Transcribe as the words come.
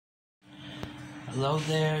Hello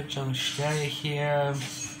there, John Stereo here,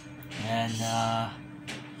 and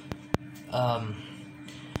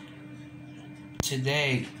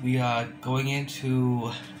today we are going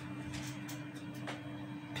into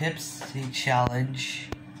Pepsi challenge.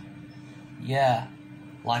 Yeah,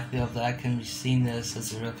 likely of that can be seen this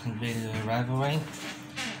as a real video rivalry.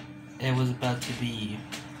 It was about to be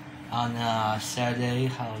on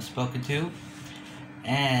Saturday, I was spoken to,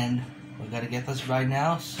 and we gotta get this right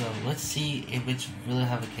now, so let's see if it's really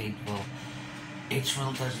have a capable. It's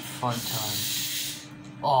really does a fun time.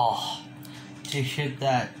 Oh, to hear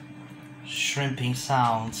that shrimping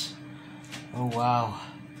sounds. Oh wow.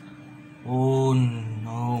 Oh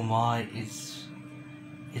no my, it's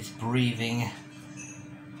breathing.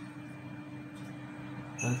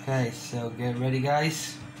 Okay, so get ready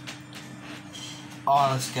guys. Oh,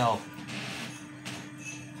 let's go.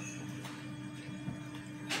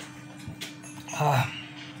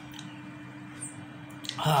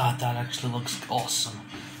 That actually looks awesome.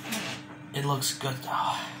 It looks good.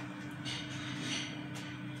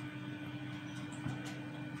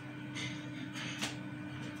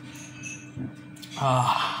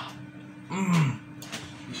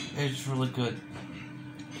 It's really good.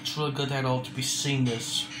 It's really good at all to be seeing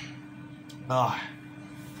this.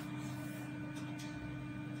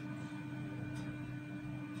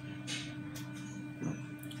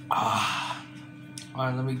 Alright,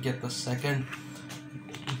 let me get the second.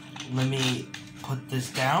 Let me put this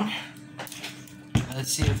down.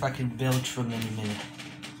 Let's see if I can belch from any minute.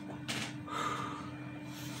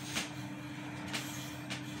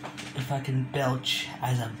 If I can belch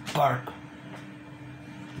as a burp.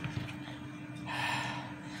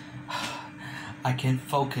 I can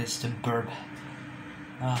focus to burp.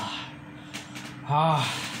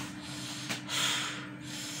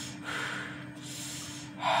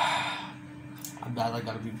 I'm bad, I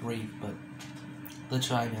gotta be brief, but let's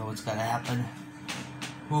try to know what's gonna happen.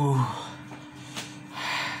 Ooh.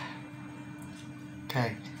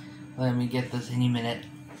 Okay, let me get this any minute.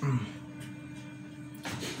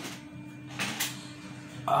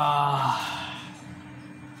 Oh,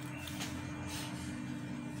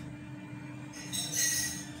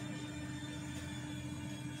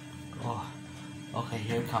 okay,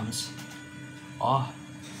 here it comes. Oh,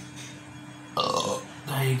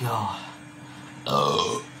 there you go.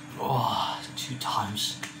 Oh, two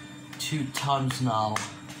times now.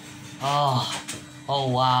 Oh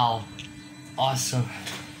wow, awesome.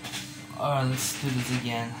 Alright, let's do this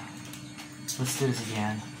again. Let's do this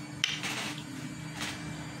again.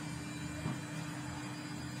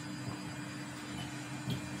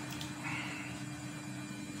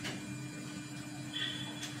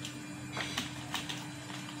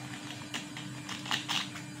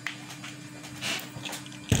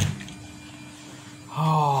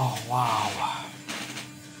 Oh wow.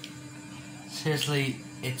 Seriously,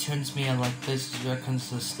 it turns me on like this is very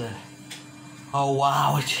consistent. Oh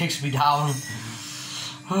wow, it takes me down.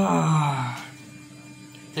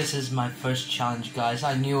 This is my first challenge, guys.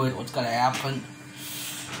 I knew it was gonna happen.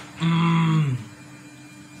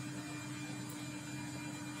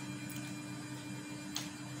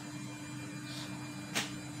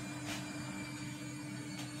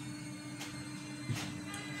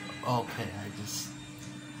 Okay,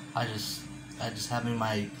 I just having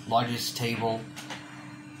my largest table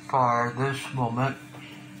for this moment.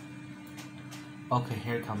 Okay,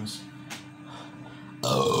 here it comes.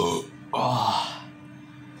 Oh,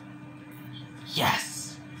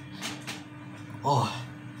 yes.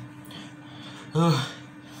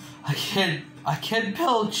 I can't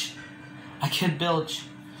belch. I can't belch.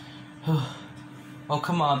 Oh,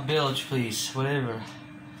 come on, belch, please. Whatever.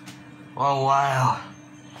 Oh wow.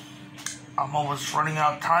 I'm almost running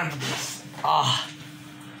out of time for this. Oh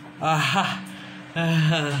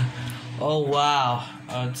wow.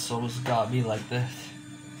 It's almost got me like this.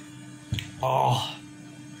 Oh.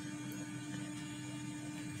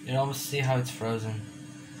 You can almost see how it's frozen.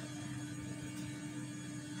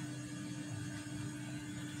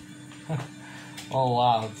 Oh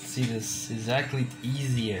wow. See, this is actually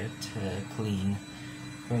easier to clean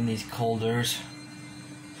from these colders.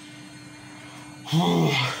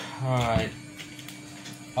 Alright,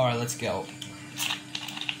 let's go.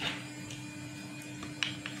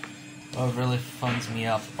 Oh, it really funds me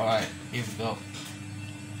up. Alright, here we go.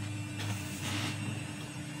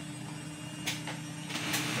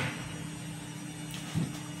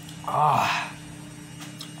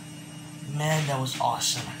 Man, that was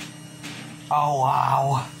awesome. Oh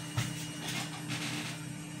wow.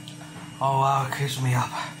 Oh wow, it keeps me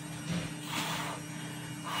up.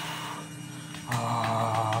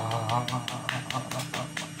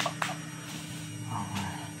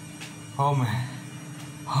 Oh man.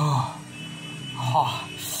 Oh. Oh.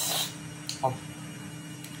 Oh.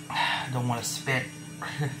 I don't want to spit.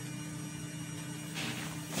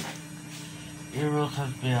 It really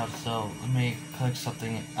cuts me up, so let me click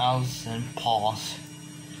something else and pause.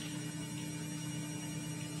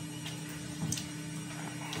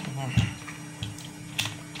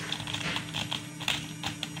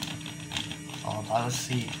 Oh, I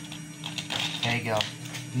see. There you go.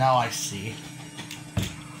 Now I see.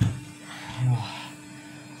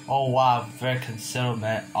 Oh wow, very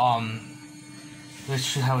considerate.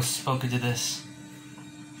 Literally, I was spoken to this.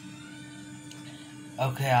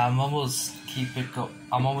 Okay, I'm almost keep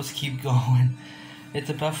going. It's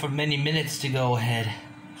about for many minutes to go ahead.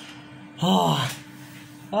 Oh,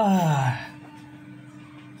 ah.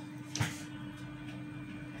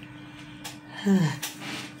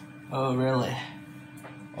 Oh really?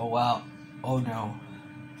 Oh wow. Oh no.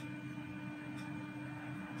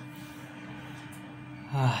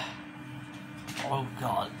 Oh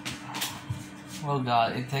god. Oh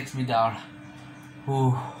god, it takes me down.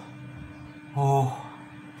 Ooh. Oh.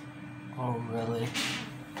 Oh really?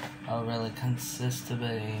 Oh really?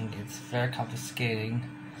 Consistimating. It's very confiscating.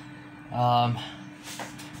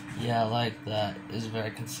 Yeah, like that. It's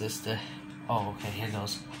very consistent. Oh, okay, here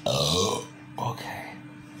goes. Oh. Okay.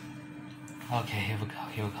 Okay, here we go.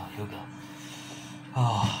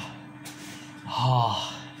 Oh.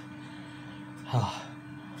 Oh. Oh.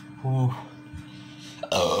 Ooh.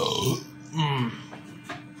 Oh.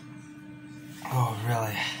 Oh,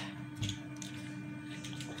 really?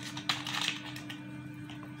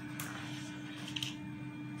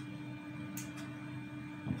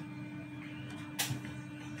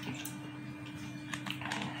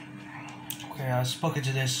 Okay, I've spoken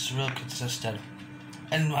to this. It's real consistent.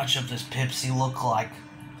 And much of this Pepsi look like.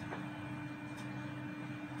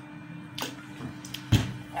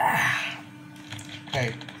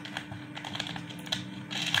 Okay.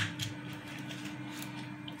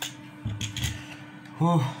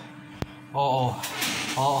 Whew. Oh.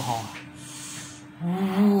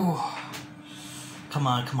 Ooh. Come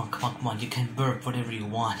on. You can burp whatever you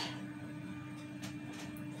want.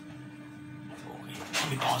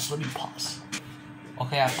 Okay, let me pause.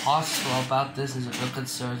 Okay, I paused for about this is a real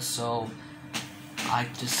concern, so I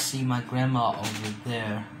just see my grandma over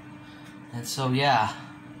there. And so, yeah.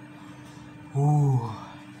 Ooh.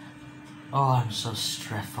 Oh, I'm so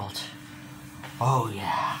stressed. Oh,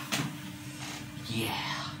 yeah. Yeah.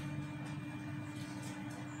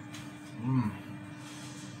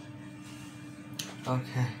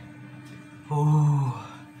 Okay. Ooh.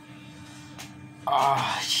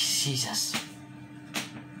 Ah, oh, Jesus.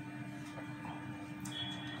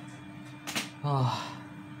 Oh.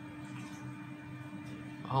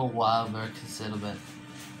 Oh, wow, very considerate.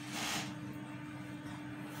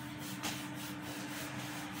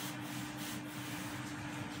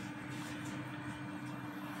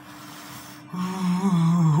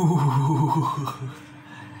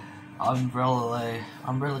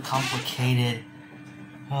 I'm really complicated.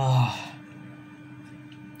 Oh,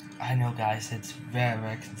 I know, guys. It's very,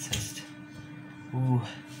 very consistent. Ooh.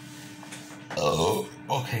 Oh.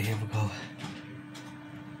 Okay, here we go.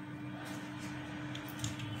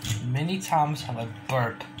 Many times have I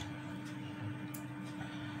burp.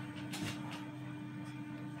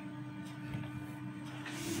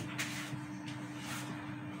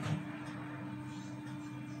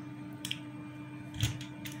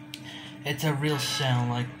 It's a real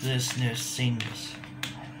sound like this near seamless.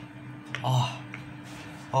 Oh.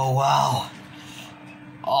 Oh wow.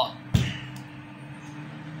 Oh.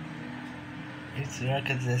 It's very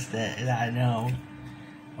consistent, I know.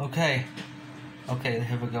 Okay. Okay,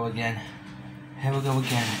 here we go again.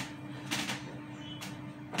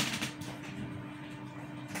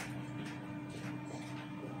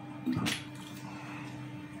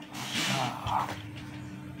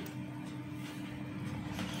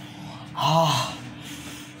 Oh.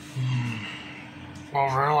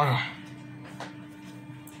 Oh, really?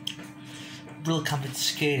 Real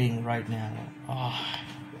confiscating right now. Oh.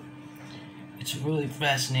 It's really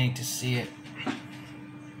fascinating to see it.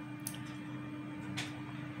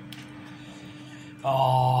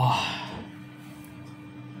 Oh.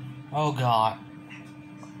 Oh God.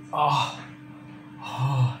 Oh.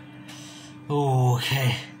 Oh. Oh,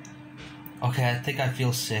 okay. Okay, I think I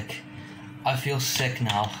feel sick. I feel sick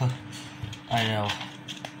now. I know.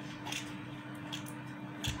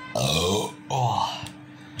 Oh. Oh.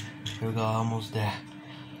 Here we go, almost there.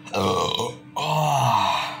 Oh.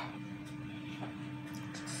 Oh.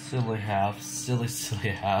 Silly half.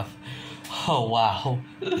 Oh, wow.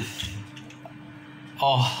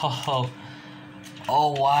 Oh.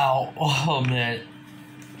 Oh wow. Oh man.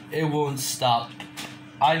 It won't stop.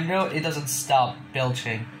 I know it doesn't stop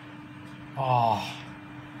belching. Oh.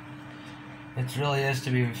 It really is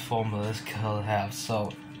to be reformed by this color half,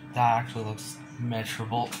 so that actually looks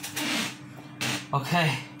measurable.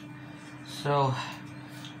 Okay. So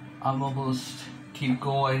I'm almost keep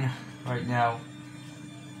going right now.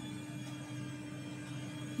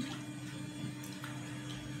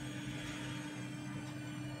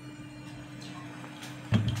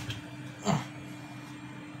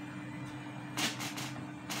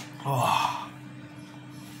 Oh,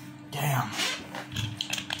 damn.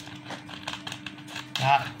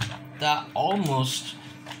 That almost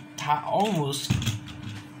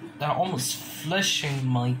fleshing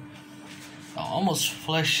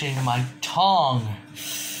my tongue.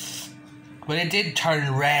 But it did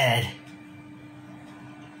turn red.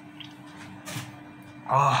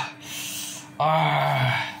 Oh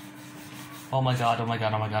my god, oh my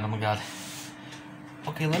god, oh my god, oh my god.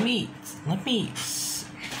 Okay, let me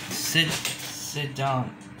sit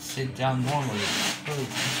down normally. It's really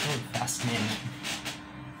fascinating.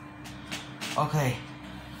 Okay,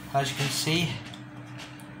 as you can see,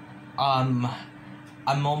 I'm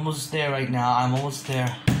almost there right now. I'm almost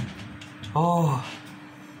there. Oh,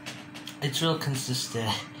 it's real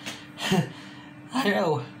consistent. I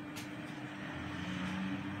know.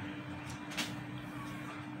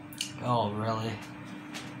 Oh, really?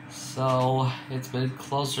 So, it's been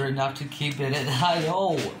closer enough to keep it in. I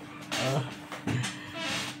know.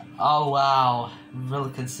 Oh, wow.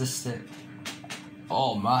 Really consistent.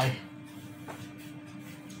 Oh, my.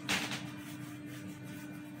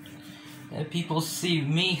 And people see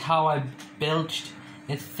me how I belched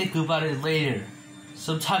and think about it later.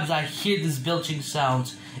 Sometimes I hear this belching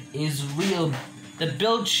sound is real. The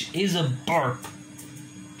belch is a burp.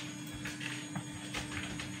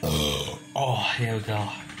 Oh, here we go.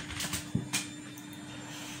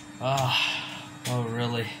 Oh,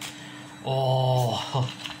 really? Oh,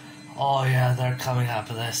 yeah, they're coming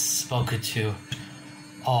after this. Spoken to.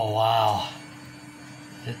 Oh, wow.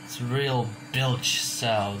 It's real belch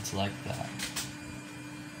sounds like that.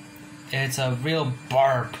 It's a real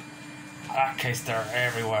burp. In that case, they're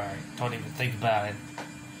everywhere. Don't even think about it.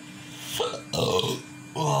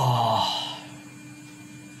 Oh,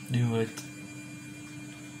 knew it.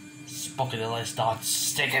 Spoken to let's start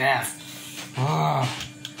sticking F.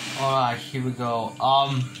 Alright, here we go.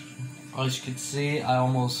 As you can see, I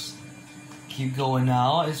almost keep going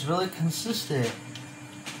now. It's really consistent.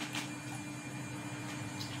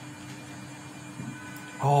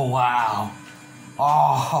 Oh wow.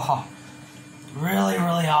 Oh, really,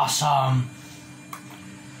 really awesome.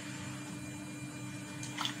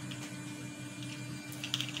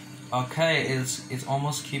 Okay, it's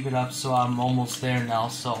almost keep it up, so I'm almost there now,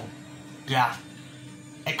 so yeah.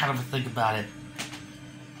 I kind of think about it.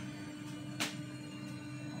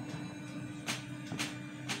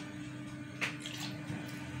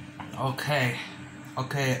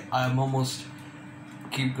 Okay, I'm almost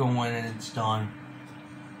keep going and it's done.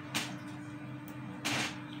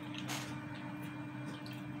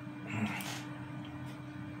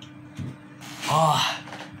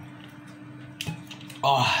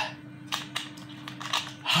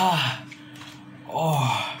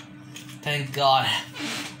 Oh, thank God.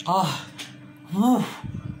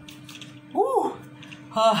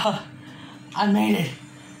 I made it.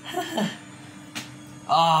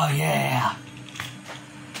 Oh, yeah.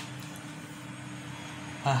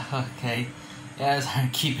 Okay. Yes, I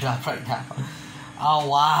keep it up right now. Oh,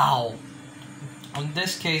 wow. In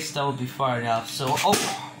this case, that would be far enough. So,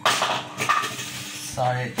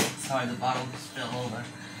 Sorry, the bottle just fell over.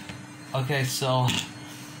 Okay, so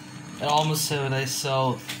it almost said it.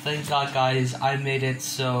 So thank God, guys, I made it.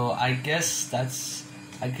 So I guess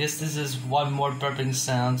this is one more burping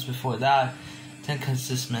sounds before that. 10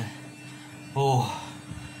 consistent. Oh,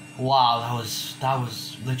 wow, that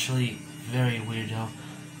was literally very weird though.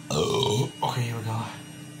 Oh, okay, here we go.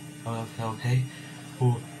 Okay.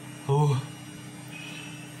 Oh.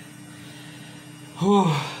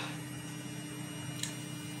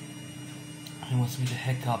 He wants me to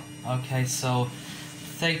hiccup. Okay, so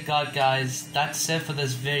thank God, guys. That's it for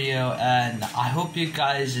this video, and I hope you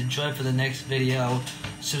guys enjoy for the next video.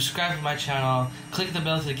 Subscribe to my channel, click the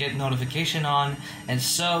bell to get notification on, and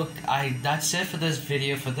so that's it for this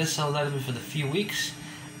video. For this, I'll let it be for the few weeks,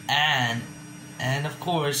 and of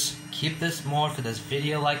course, keep this more for this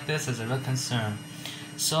video like this as a real concern.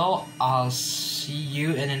 So I'll see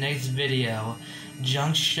you in the next video.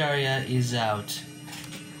 Junk Sharia is out.